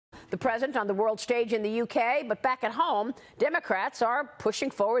the president on the world stage in the UK. But back at home, Democrats are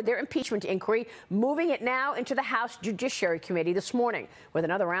pushing forward their impeachment inquiry, moving it now into the House Judiciary Committee this morning with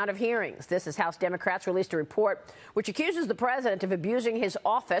another round of hearings. This is House Democrats released a report which accuses the president of abusing his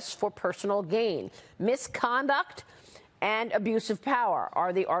office for personal gain. Misconduct and abuse of power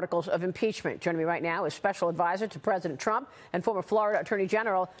are the articles of impeachment. Joining me right now is Special Advisor to President Trump and former Florida Attorney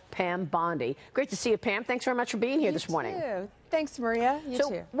General Pam Bondi. Great to see you, Pam. Thanks very much for being here this morning. Too. Thanks, Maria. You too.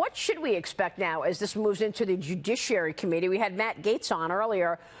 So what should we expect now as this moves into the Judiciary Committee? We had Matt Gaetz on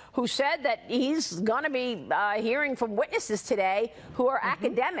earlier, who said that he's going to be hearing from witnesses today who are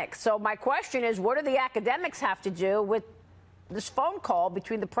academics. So my question is, what do the academics have to do with this phone call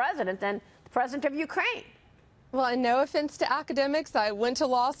between the president and the president of Ukraine? Well, and no offense to academics. I went to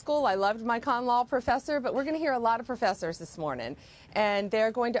law school. I loved my con law professor, but we're going to hear a lot of professors this morning, and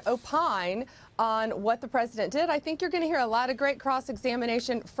they're going to opine on what the president did. I think you're going to hear a lot of great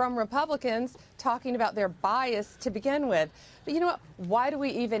cross-examination from Republicans talking about their bias to begin with. But you know what? Why do we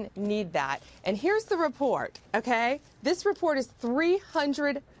even need that? And here's the report, okay? This report is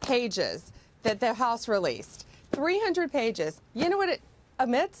 300 pages that the House released. 300 pages. You know what it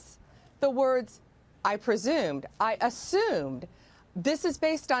omits? The words, I presumed, I assumed. This is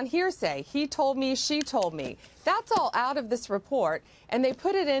based on hearsay. He told me, she told me. That's all out of this report, and they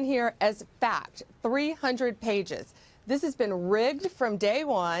put it in here as fact. 300 pages. This has been rigged from day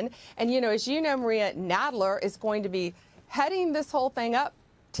one, and you know, as you know, Maria, Nadler is going to be heading this whole thing up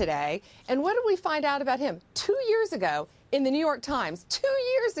today. And what did we find out about him? 2 years ago in the New York Times, 2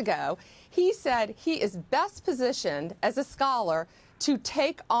 years ago, he said he is best positioned as a scholar to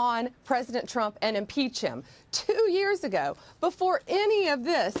take on President Trump and impeach him 2 years ago, before any of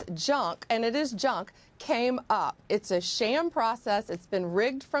this junk, and it is junk, came up. It's a sham process. It's been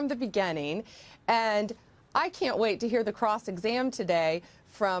rigged from the beginning, and I can't wait to hear the cross-exam today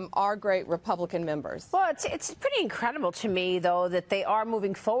from our great Republican members. Well, it's pretty incredible to me, though, that they are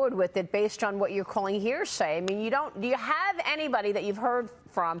moving forward with it based on what you're calling hearsay. I mean, do you have anybody that you've heard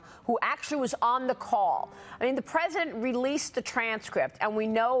from who actually was on the call? I mean, the president released the transcript, and we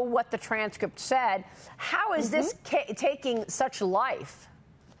know what the transcript said. How is this taking such life?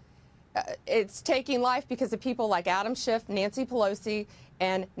 It's taking life because of people like Adam Schiff, Nancy Pelosi,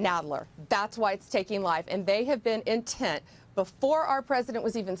 and Nadler. That's why it's taking life, and they have been intent before our president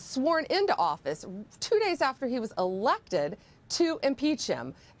was even sworn into office, 2 days after he was elected, to impeach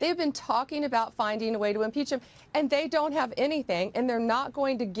him. They've been talking about finding a way to impeach him, and they don't have anything, and they're not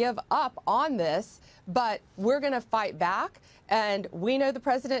going to give up on this, but we're going to fight back, and we know the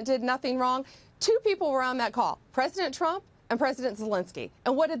president did nothing wrong. Two people were on that call, President Trump and President Zelensky,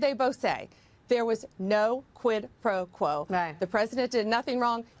 and what did they both say? There was no quid pro quo. Right. The president did nothing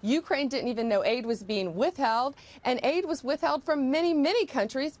wrong. Ukraine didn't even know aid was being withheld, and aid was withheld from many, many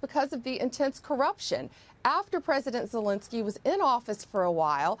countries because of the intense corruption. After President Zelensky was in office for a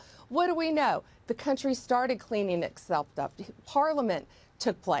while, what do we know? The country started cleaning itself up. Parliament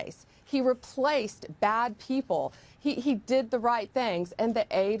took place. He replaced bad people. He did the right things, and the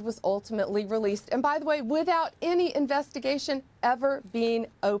aid was ultimately released. And by the way, without any investigation ever being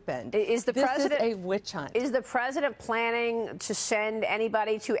opened. This is a witch hunt. Is the president planning to send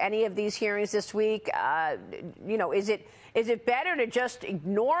anybody to any of these hearings this week? You know, is it better to just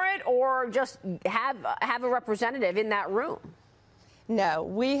ignore it or just have a representative in that room? No,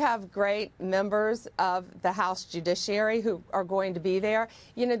 we have great members of the House Judiciary who are going to be there.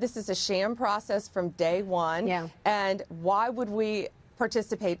 You know, this is a sham process from day one. Yeah. And why would we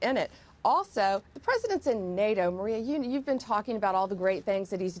participate in it? Also, the president's in NATO. Maria, you've been talking about all the great things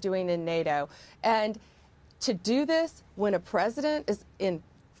that he's doing in NATO. And to do this when a president is in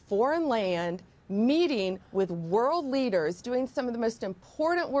foreign land, meeting with world leaders, doing some of the most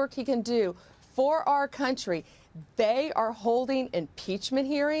important work he can do for our country, they are holding impeachment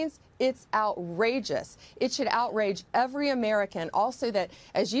hearings. It's outrageous. It should outrage every American. Also that,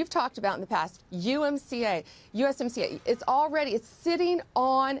 as you've talked about in the past, USMCA, it's sitting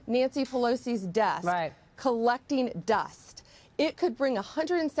on Nancy Pelosi's desk, right, collecting dust. It could bring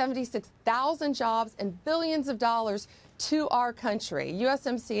 176,000 jobs and billions of dollars to our country.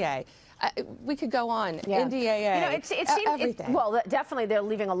 USMCA. We could go on. Yeah. NDAA. You know, it seems everything. Well, definitely they're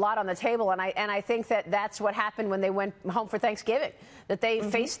leaving a lot on the table, and I think that's what happened when they went home for Thanksgiving. That they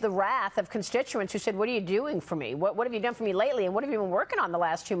faced the wrath of constituents who said, "What are you doing for me? What have you done for me lately? And what have you been working on the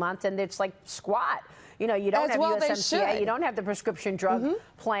last 2 months?" And it's like squat. You know, you don't have well USMCA, you don't have the prescription drug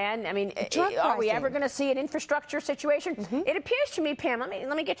plan. I mean, are we ever going to see an infrastructure situation? It appears to me, Pam,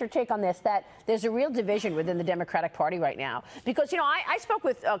 let me get your take on this, that there's a real division within the Democratic Party right now. Because, you know, I spoke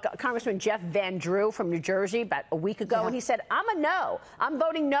with Congressman Jeff Van Drew from New Jersey about a week ago, and he said, I'm a no. I'm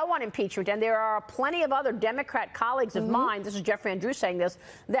voting no on impeachment. And there are plenty of other Democrat colleagues of mine, this is Jeff Van Drew saying this,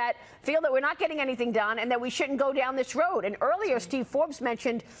 that feel that we're not getting anything done and that we shouldn't go down this road. And earlier, Steve Forbes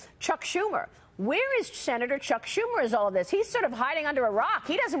mentioned Chuck Schumer. Where is Senator Chuck Schumer as all of this? He's sort of hiding under a rock.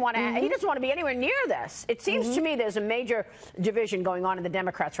 He doesn't want to. He doesn't want to be anywhere near this. It seems to me there's a major division going on in the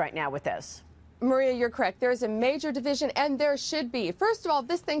Democrats right now with this. Maria, you're correct. There's a major division, and there should be. First of all,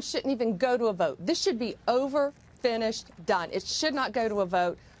 this thing shouldn't even go to a vote. This should be over, finished, done. It should not go to a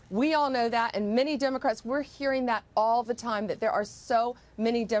vote. We all know that, and many Democrats, we're hearing that all the time, that there are so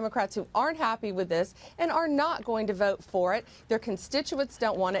many Democrats who aren't happy with this and are not going to vote for it. Their constituents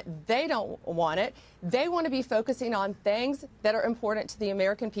don't want it. They don't want it. They want to be focusing on things that are important to the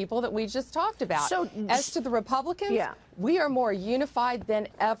American people that we just talked about. So, as to the Republicans, we are more unified than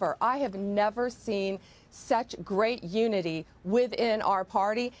ever. I have never seen such great unity within our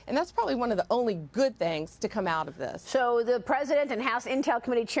party, and that's probably one of the only good things to come out of this. So the President and House Intel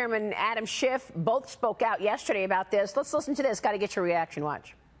Committee Chairman Adam Schiff both spoke out yesterday about this. Let's listen to this. Got to get your reaction.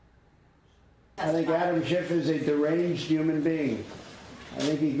 Watch. I think Adam Schiff is a deranged human being. I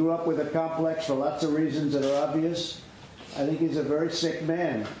think he grew up with a complex for lots of reasons that are obvious. I think he's a very sick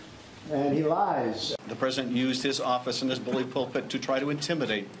man, and he lies. The president used his office and his bully pulpit to try to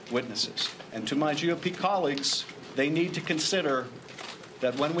intimidate witnesses. And to my GOP colleagues, they need to consider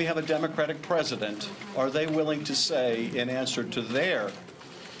that when we have a Democratic president, are they willing to say, in answer to their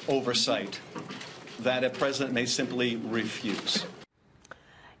oversight, that a president may simply refuse?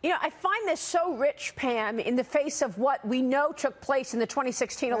 You know, I find this so rich, Pam, in the face of what we know took place in the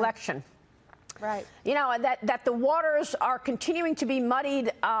 2016 election. Right. You know, that the waters are continuing to be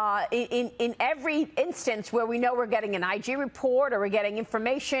muddied in every instance where we know we're getting an IG report or we're getting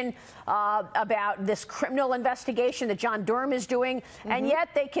information about this criminal investigation that John Durham is doing, and yet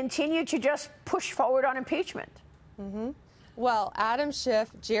they continue to just push forward on impeachment. Well, Adam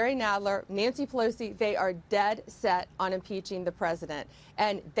Schiff, Jerry Nadler, Nancy Pelosi, they are dead set on impeaching the president.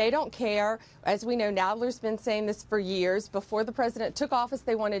 And they don't care. As we know, Nadler's been saying this for years. Before the president took office,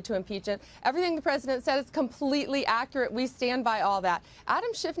 they wanted to impeach him. Everything the president said is completely accurate. We stand by all that.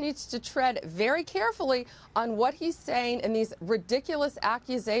 Adam Schiff needs to tread very carefully on what he's saying and these ridiculous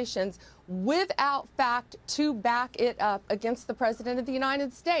accusations without fact to back it up against the President of the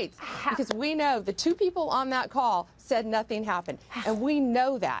United States. Because we know the two people on that call said nothing happened. And we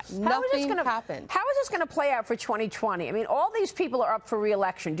know that. Nothing happened. How is this going to play out for 2020? I mean, all these people are up for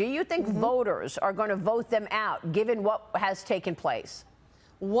re-election. Do you think voters are going to vote them out, given what has taken place?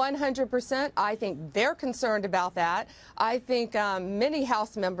 100%. I think they're concerned about that. I think many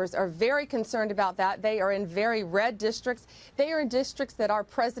House members are very concerned about that. They are in very red districts. They are in districts that our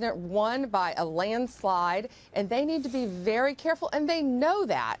president won by a landslide, and they need to be very careful, and they know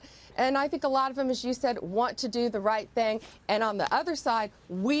that. And I think a lot of them, as you said, want to do the right thing. And on the other side,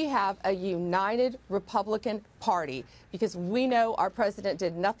 we have a united Republican Party because we know our president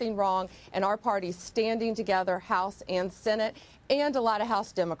did nothing wrong, and our party's standing together, House and Senate, and a lot of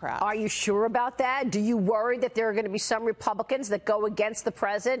House Democrats. Are you sure about that? Do you worry that there are going to be some Republicans that go against the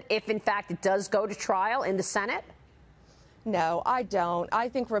president if, in fact, it does go to trial in the Senate? No, I don't. I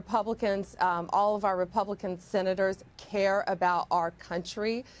think Republicans, all of our Republican senators care about our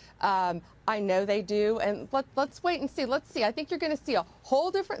country. I know they do. And let's wait and see. Let's see. I think you're going to see a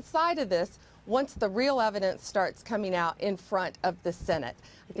whole different side of this once the real evidence starts coming out in front of the Senate.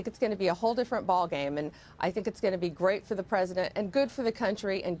 I think it's going to be a whole different ballgame, and I think it's going to be great for the president and good for the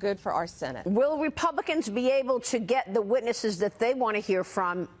country and good for our Senate. Will Republicans be able to get the witnesses that they want to hear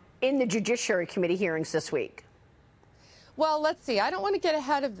from in the Judiciary Committee hearings this week? Well, let's see. I don't want to get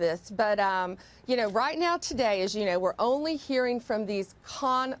ahead of this, but, you know, right now today, as you know, we're only hearing from these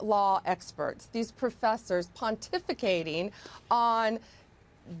con law experts, these professors pontificating on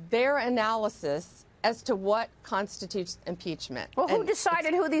their analysis as to what constitutes impeachment. Well, who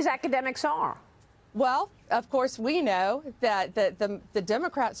decided who these academics are? Well, of course, we know that the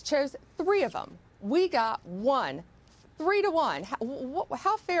Democrats chose 3 of them. We got 1, 3 to 1.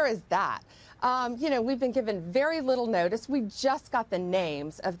 How fair is that? You know, we've been given very little notice. We just got the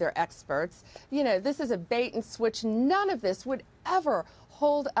names of their experts. You know, this is a bait and switch. None of this would ever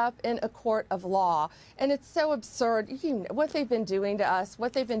hold up in a court of law. And it's so absurd. You know, what they've been doing to us,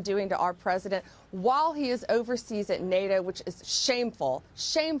 what they've been doing to our president while he is overseas at NATO, which is shameful,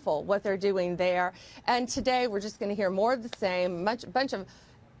 shameful what they're doing there. And today we're just going to hear more of the same, bunch of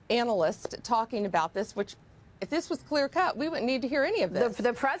analysts talking about this, which if this was clear cut, we wouldn't need to hear any of this.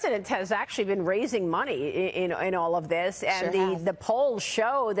 The president has actually been raising money in all of this, and Sure the polls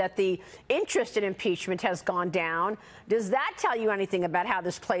show that the interest in impeachment has gone down. Does that tell you anything about how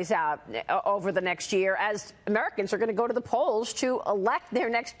this plays out over the next year, as Americans are going to go to the polls to elect their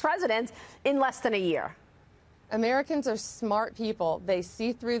next president in less than a year? Americans are smart people. They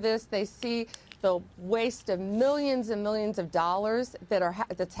see through this. They see the waste of millions and millions of dollars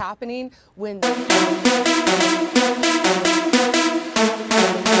that's happening when